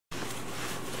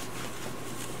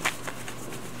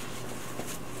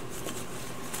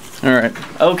Alright.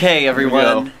 Okay,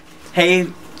 everyone. Hey,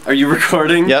 are you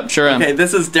recording? Yep, sure am. Okay,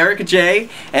 this is Derek J,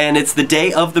 and it's the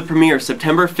day of the premiere,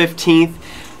 September 15th,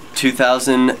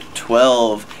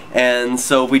 2012. And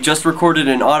so we just recorded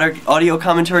an audio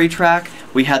commentary track.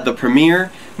 We had the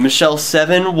premiere. Michelle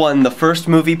Seven won the first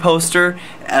movie poster,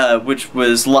 which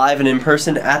was live and in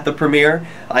person at the premiere.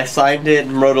 I signed it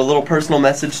and wrote a little personal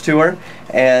message to her.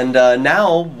 And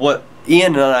now what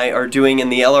Ian and I are doing in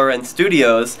the LRN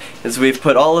studios is we've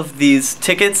put all of these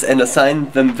tickets and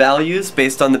assigned them values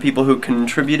based on the people who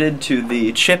contributed to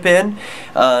the chip-in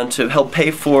to help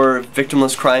pay for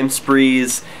Victimless Crime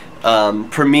Spree's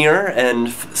premiere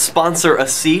and sponsor a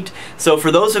seat. So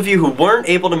for those of you who weren't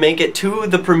able to make it to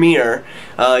the premiere,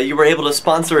 you were able to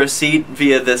sponsor a seat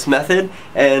via this method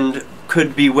and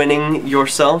could be winning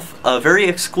yourself a very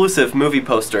exclusive movie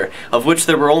poster, of which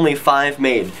there were only 5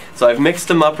 made. So I've mixed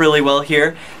them up really well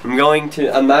here. I'm not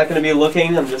going to be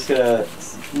looking, I'm just going to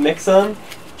mix them,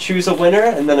 choose a winner,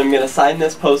 and then I'm going to sign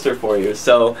this poster for you.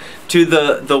 So to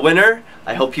the winner,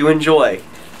 I hope you enjoy.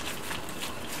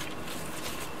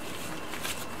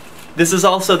 This is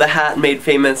also the hat made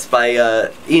famous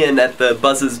by Ian at the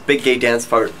Buzz's Big Gay Dance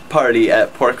Party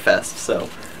at PorcFest, so.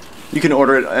 You can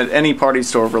order it at any party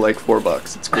store for like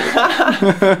 $4. It's cool.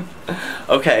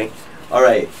 Okay,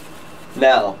 alright.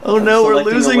 Now. Oh no, we're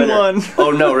losing one.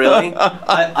 Oh no, really?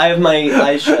 I have my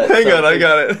eyes shut. Hang on, I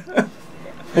got it.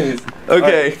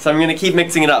 Okay. Right, so I'm gonna keep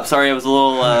mixing it up. Sorry, I was a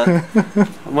little,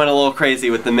 went a little crazy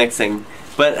with the mixing.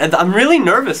 But I'm really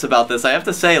nervous about this, I have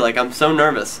to say, like, I'm so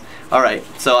nervous. Alright,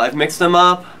 so I've mixed them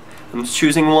up. I'm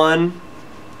choosing one.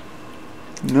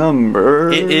 Number...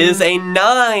 It is a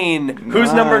 9!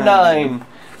 Who's number 9?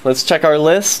 Let's check our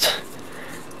list.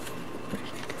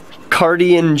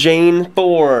 Cardi and Jane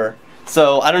 4.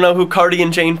 So, I don't know who Cardi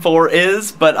and Jane 4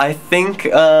 is, but I think,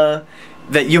 that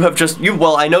you have just...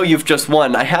 Well, I know you've just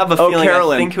won. I have a feeling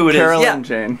Carolyn. I think who it is. Carolyn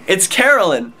Jane. It's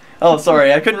Carolyn! Oh,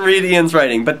 sorry, I couldn't read Ian's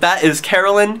writing, but that is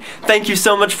Carolyn. Thank you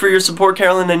so much for your support,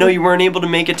 Carolyn. I know you weren't able to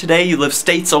make it today. You live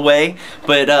states away,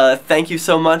 but thank you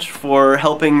so much for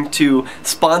helping to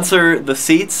sponsor the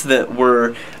seats that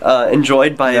were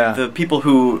enjoyed by the people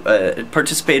who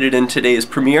participated in today's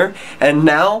premiere. And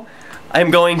now, I'm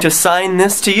going to sign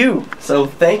this to you. So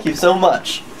thank you so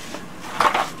much.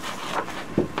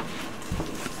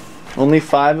 Only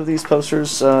 5 of these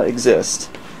posters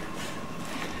exist.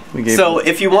 So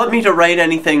if you want me to write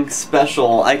anything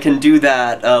special, I can do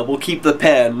that. We'll keep the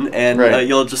pen, and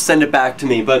you'll just send it back to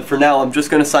me. But for now, I'm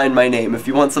just going to sign my name. If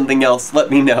you want something else,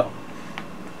 let me know.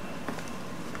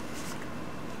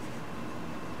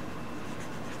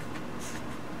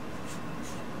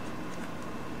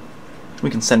 We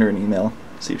can send her an email,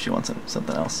 see if she wants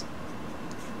something else.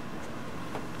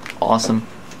 Awesome.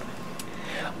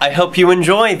 I hope you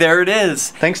enjoy. There it is.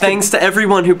 Thanks to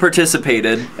everyone who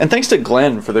participated. And thanks to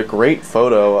Glenn for the great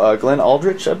photo. Glenn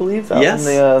Aldrich, I believe, out in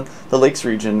the Lakes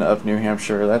region of New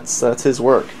Hampshire. That's his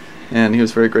work, and he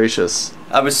was very gracious.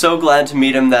 I was so glad to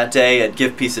meet him that day at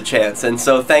Give Peace a Chance. And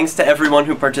so thanks to everyone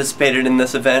who participated in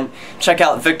this event. Check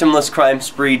out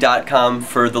victimlesscrimespree.com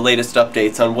for the latest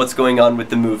updates on what's going on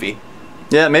with the movie.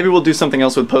 Yeah, maybe we'll do something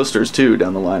else with posters too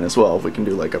down the line as well, if we can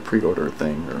do like a pre-order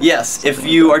thing. Or yes, if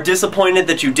you are disappointed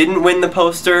that you didn't win the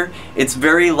poster, it's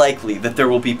very likely that there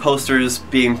will be posters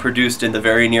being produced in the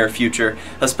very near future,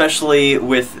 especially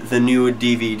with the new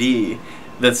DVD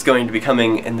that's going to be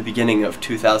coming in the beginning of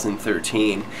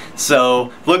 2013.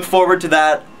 So look forward to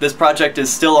that. This project is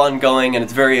still ongoing and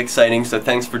it's very exciting, so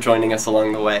thanks for joining us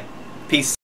along the way. Peace.